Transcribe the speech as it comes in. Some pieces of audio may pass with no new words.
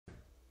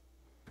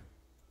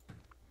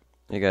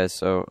Hey guys,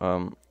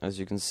 so as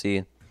you can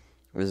see,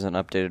 this is an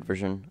updated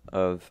version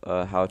of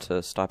how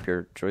to stop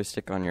your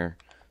joystick on your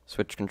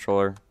Switch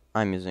controller.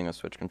 I'm using a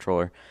Switch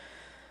controller.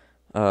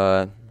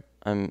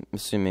 I'm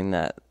assuming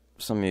that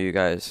some of you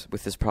guys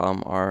with this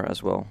problem are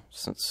as well,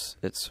 since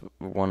it's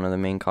one of the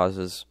main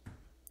causes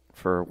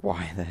for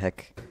why the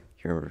heck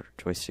your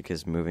joystick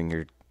is moving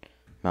your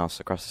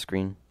mouse across the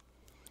screen.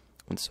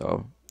 And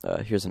so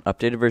here's an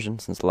updated version,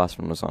 since the last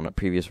one was on a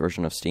previous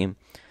version of Steam.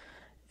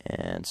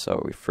 And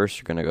so we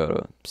first are going to go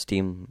to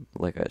Steam,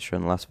 like I showed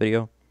in the last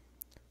video,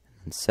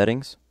 and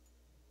settings,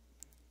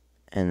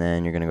 and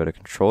then you're going to go to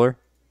controller,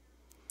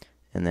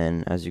 and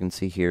then as you can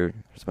see here,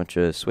 there's a bunch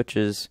of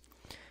switches,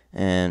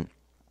 and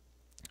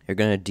you're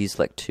going to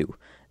deselect 2,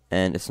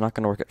 and it's not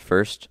going to work at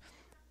first,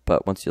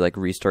 but once you like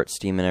restart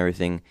Steam and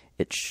everything,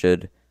 it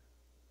should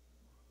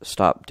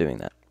stop doing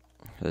that.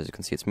 As you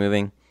can see, it's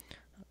moving.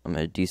 I'm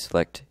going to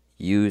deselect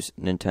use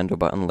Nintendo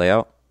button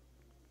layout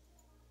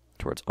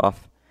towards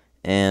off.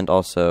 And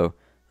also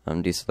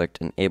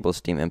deselect enable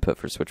Steam input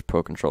for Switch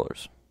Pro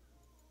controllers.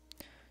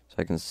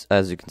 So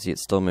as you can see,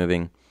 it's still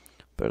moving,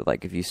 but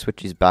like if you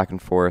switch these back and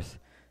forth,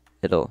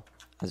 it'll,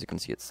 as you can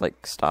see, it's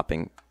like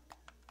stopping.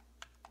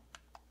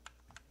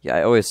 Yeah,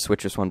 I always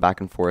switch this one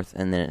back and forth,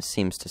 and then it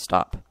seems to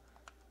stop.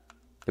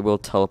 It will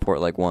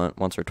teleport like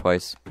once or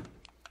twice,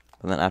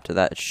 but then after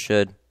that, it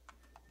should.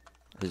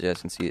 As you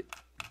guys can see,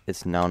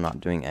 it's now not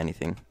doing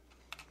anything.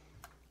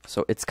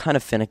 So it's kind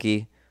of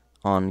finicky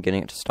on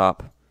getting it to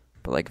stop.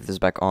 But like if this is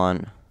back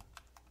on,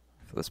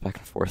 flip this back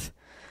and forth,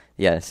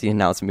 yeah, see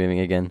now it's moving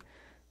again.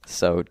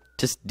 So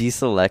just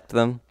deselect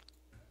them,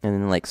 and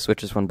then like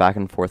switch this one back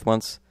and forth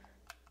once,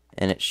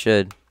 and it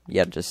should,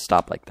 yeah, just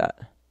stop like that.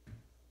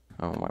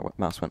 I don't know why my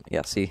mouse went,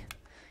 yeah, see?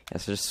 Yeah,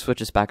 so just switch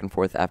this back and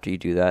forth after you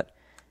do that,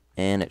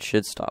 and it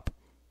should stop.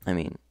 I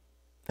mean,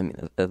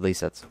 at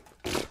least that's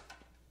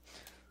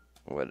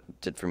what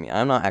it did for me.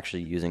 I'm not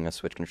actually using a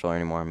Switch controller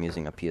anymore, I'm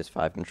using a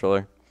PS5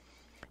 controller.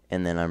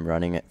 And then I'm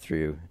running it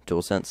through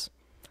DualSense,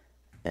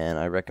 and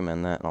I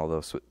recommend that, although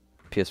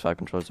PS5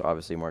 controllers are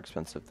obviously more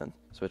expensive than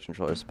Switch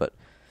controllers, but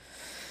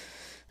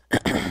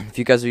if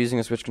you guys are using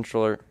a Switch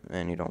controller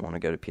and you don't want to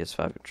go to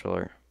PS5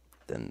 controller,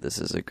 then this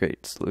is a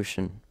great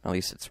solution. At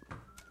least it's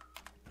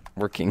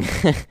working.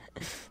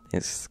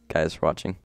 Thanks guys for watching.